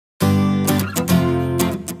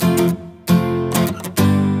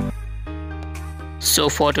So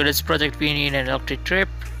for today's project we need an electric strip,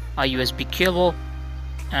 a USB cable,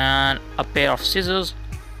 and a pair of scissors,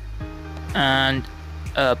 and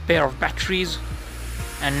a pair of batteries,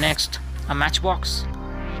 and next a matchbox,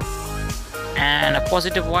 and a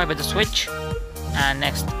positive wire with a switch, and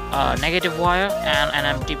next a negative wire and an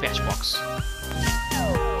empty matchbox.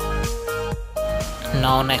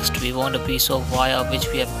 Now next we want a piece of wire which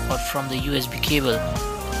we have got from the USB cable,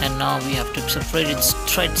 and now we have to separate its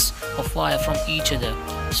threads of wire from each other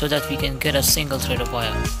so that we can get a single thread of wire.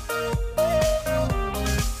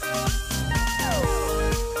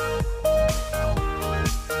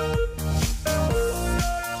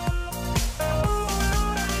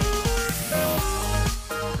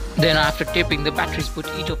 Then after taping the batteries, put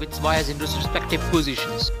each of its wires into its respective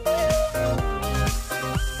positions.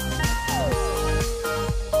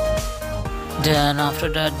 Then after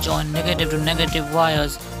that, join negative to negative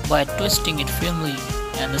wires by twisting it firmly,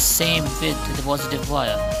 and the same with the positive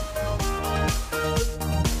wire.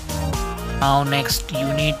 Now next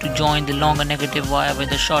you need to join the longer negative wire with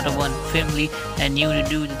the shorter one firmly, and you need to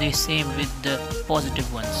do the same with the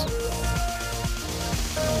positive ones.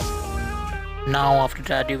 Now after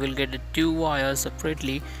that you will get the two wires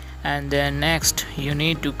separately, and then next you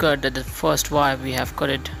need to cut the first wire we have cut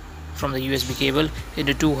it from the USB cable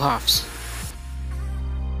into two halves.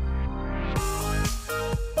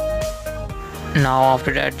 Now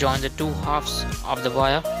after that join the two halves of the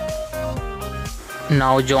wire.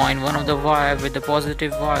 Now join one of the wire with the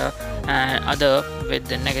positive wire and other with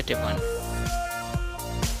the negative one.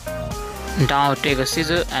 Now take a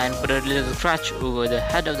scissor and put a little scratch over the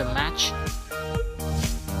head of the match.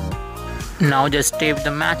 Now just tape the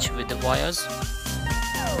match with the wires.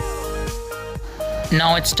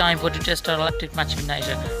 Now it's time to test our electric match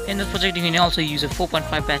igniter. In this project you can also use a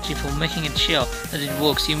 4.5 battery. For making it sure that it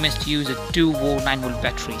works, you must use a 2V 9V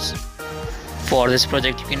batteries. For this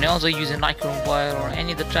project you can also use a nichrome wire or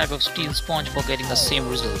any other type of steel sponge for getting the same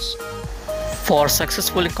results. For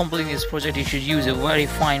successfully completing this project you should use a very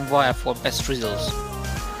fine wire for best results.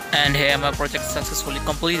 And here my project successfully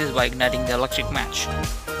completed by igniting the electric match.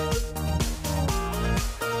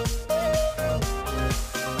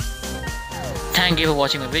 Thank you for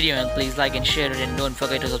watching my video, and please like and share it, and don't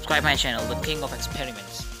forget to subscribe my channel, The King of Experiment.